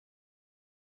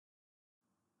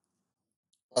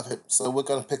Okay, so we're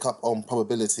going to pick up on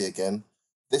probability again.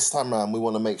 This time around, we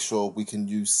want to make sure we can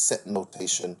use set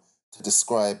notation to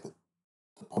describe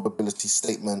the probability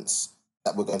statements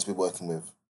that we're going to be working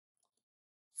with.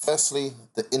 Firstly,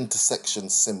 the intersection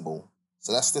symbol.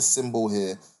 So that's this symbol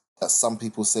here that some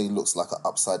people say looks like an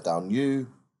upside down U,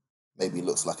 maybe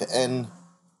looks like an N.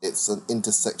 It's an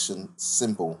intersection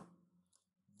symbol.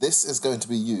 This is going to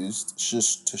be used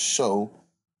just to show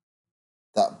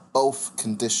that both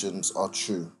conditions are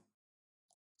true.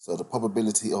 So the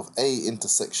probability of A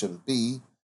intersection B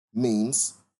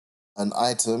means an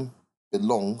item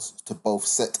belongs to both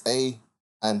set A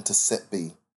and to set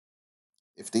B.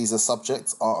 If these are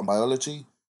subjects, art and biology,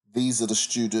 these are the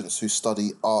students who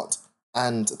study art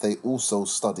and they also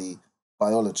study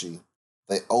biology.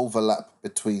 They overlap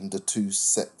between the two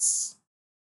sets.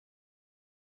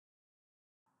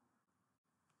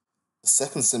 The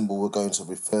second symbol we're going to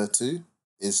refer to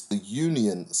is the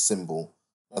union symbol.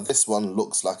 Now this one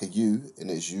looks like a U in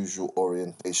its usual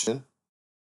orientation.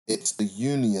 It's the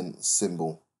union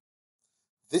symbol.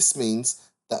 This means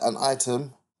that an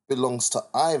item belongs to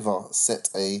either set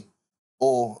A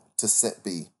or to set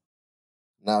B.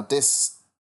 Now this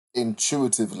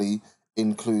intuitively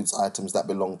includes items that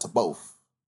belong to both.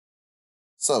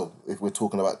 So if we're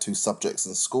talking about two subjects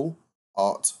in school,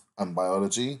 art and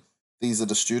biology, these are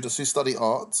the students who study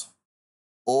art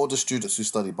or the students who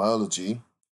study biology,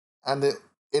 and it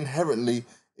inherently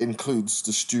includes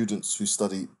the students who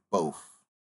study both.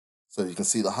 So you can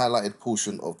see the highlighted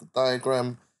portion of the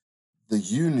diagram. The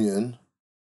union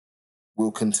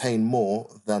will contain more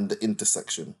than the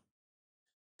intersection.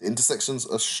 The intersections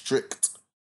are strict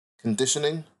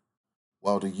conditioning,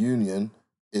 while the union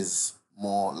is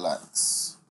more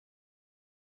lax.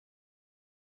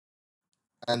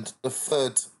 And the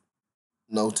third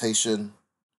notation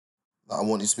that I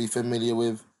want you to be familiar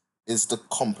with is the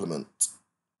complement.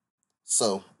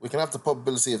 So we can have the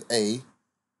probability of A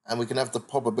and we can have the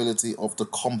probability of the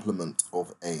complement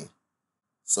of A.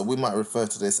 So we might refer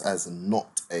to this as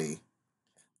not A.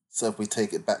 So if we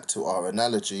take it back to our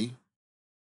analogy,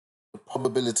 the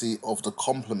probability of the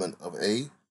complement of A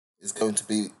is going to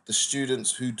be the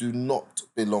students who do not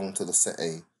belong to the set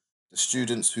A, the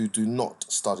students who do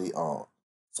not study art.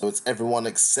 So it's everyone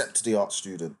except the art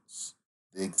students,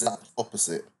 the exact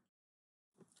opposite.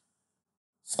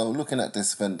 So looking at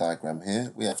this Venn diagram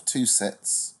here, we have two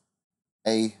sets.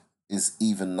 A is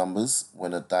even numbers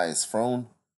when a die is thrown,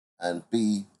 and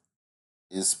B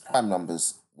is prime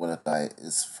numbers when a die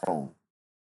is thrown.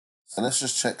 So let's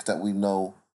just check that we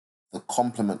know the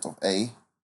complement of A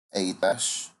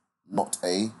dash, not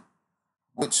A.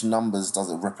 Which numbers does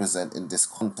it represent in this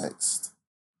context?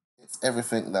 It's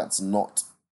everything that's not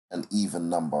an even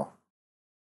number.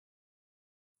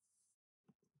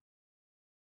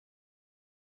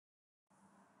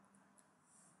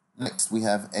 Next, we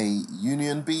have A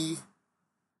union B.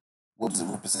 What does it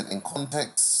represent in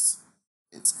context?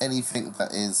 It's anything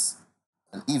that is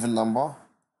an even number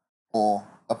or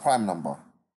a prime number.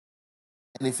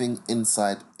 Anything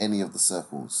inside any of the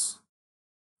circles.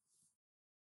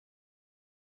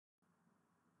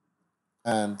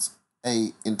 And A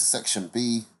intersection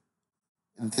B,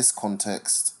 in this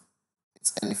context,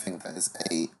 it's anything that is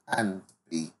A and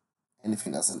B.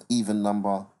 Anything that's an even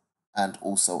number and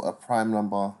also a prime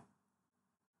number.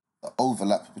 The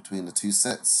overlap between the two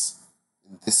sets,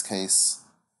 in this case,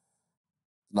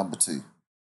 number 2.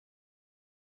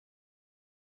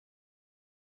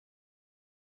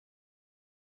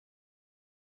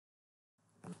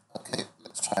 Okay,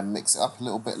 let's try and mix it up a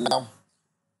little bit now.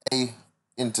 A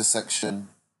intersection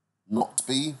not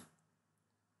B.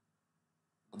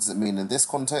 What does it mean in this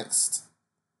context?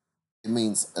 It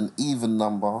means an even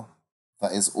number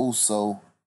that is also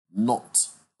not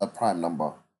a prime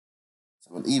number.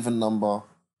 So an even number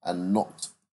and not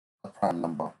a prime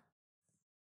number.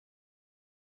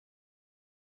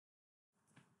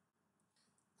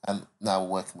 And now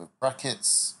we're working with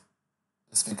brackets.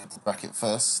 Let's think of the bracket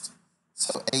first.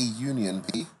 So A union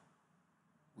B,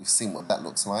 we've seen what that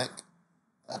looks like.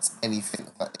 That's anything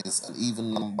that is an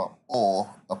even number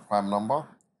or a prime number.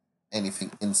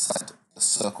 Anything inside the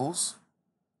circles.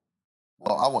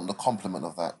 Well, I want the complement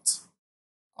of that.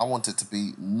 I want it to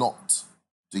be not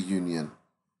the union.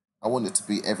 I want it to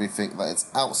be everything that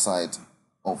is outside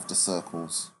of the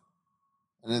circles.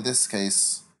 And in this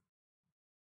case,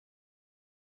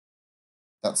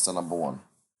 that's the number 1.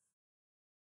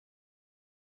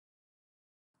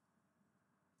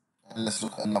 And let's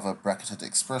look at another bracketed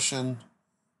expression.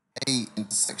 A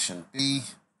intersection B.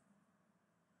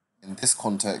 In this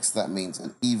context, that means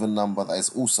an even number that is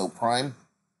also prime.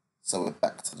 So we're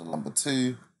back to the number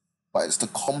 2. but it's the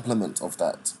complement of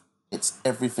that. It's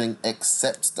everything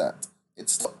except that.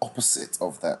 It's the opposite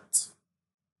of that.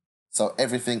 So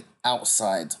everything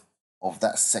outside of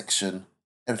that section,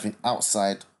 everything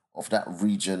outside of that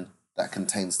region that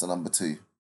contains the number 2.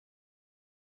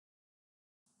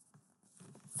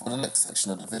 For the next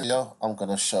section of the video, I'm going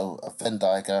to show a Venn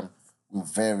diagram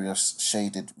with various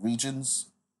shaded regions.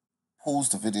 Pause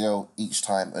the video each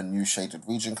time a new shaded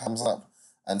region comes up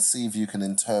and see if you can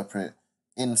interpret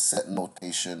in set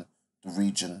notation the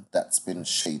region that's been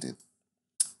shaded.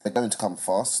 They're going to come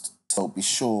fast, so be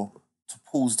sure to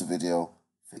pause the video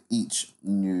for each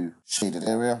new shaded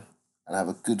area and have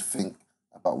a good think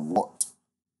about what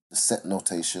the set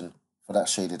notation for that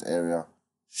shaded area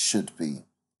should be.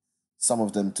 Some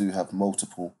of them do have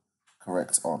multiple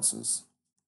correct answers.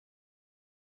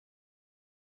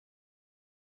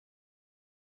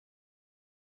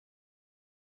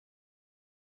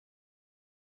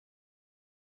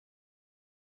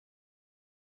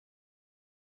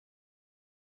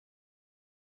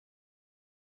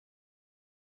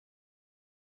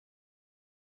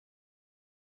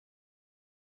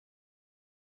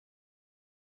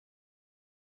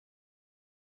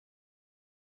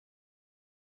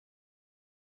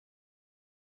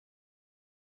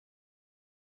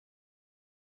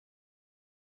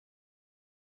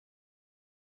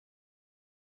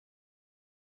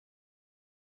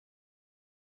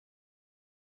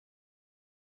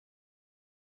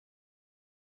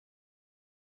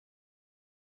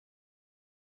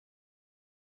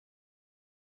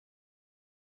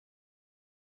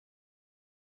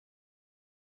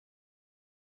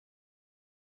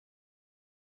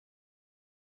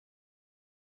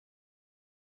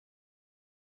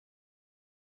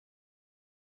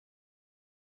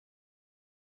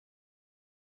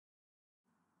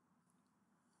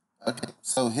 Okay,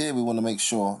 so here we want to make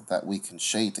sure that we can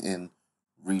shade in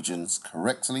regions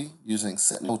correctly using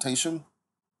set notation,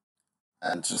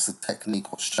 and just a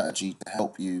technique or strategy to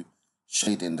help you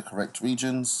shade in the correct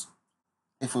regions.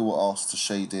 If we were asked to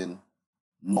shade in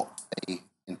not A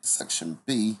intersection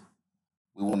B,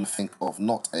 we want to think of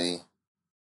not A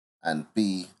and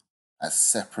B as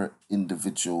separate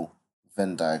individual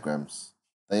Venn diagrams.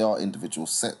 They are individual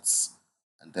sets,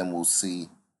 and then we'll see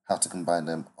how to combine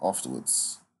them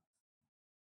afterwards.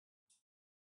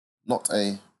 Not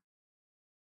A,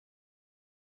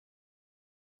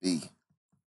 B.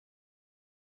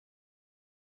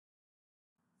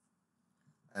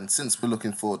 And since we're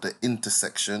looking for the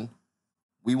intersection,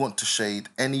 we want to shade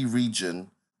any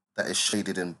region that is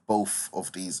shaded in both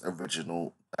of these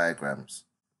original diagrams.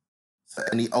 So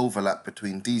any overlap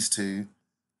between these two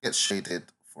gets shaded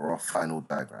for our final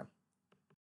diagram.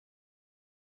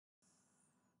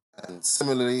 And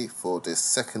similarly, for this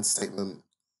second statement,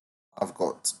 I've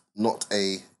got not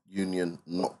A union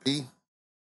not B.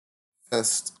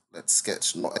 First, let's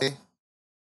sketch not A.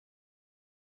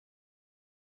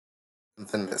 And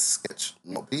then let's sketch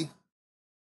not B.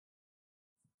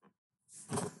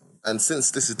 And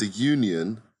since this is the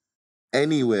union,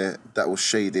 anywhere that was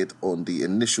shaded on the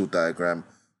initial diagram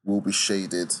will be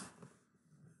shaded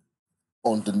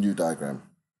on the new diagram.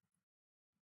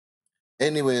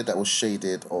 Anywhere that was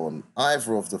shaded on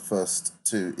either of the first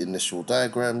 2 initial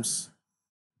diagrams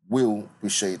will be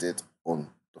shaded on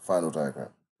the final diagram.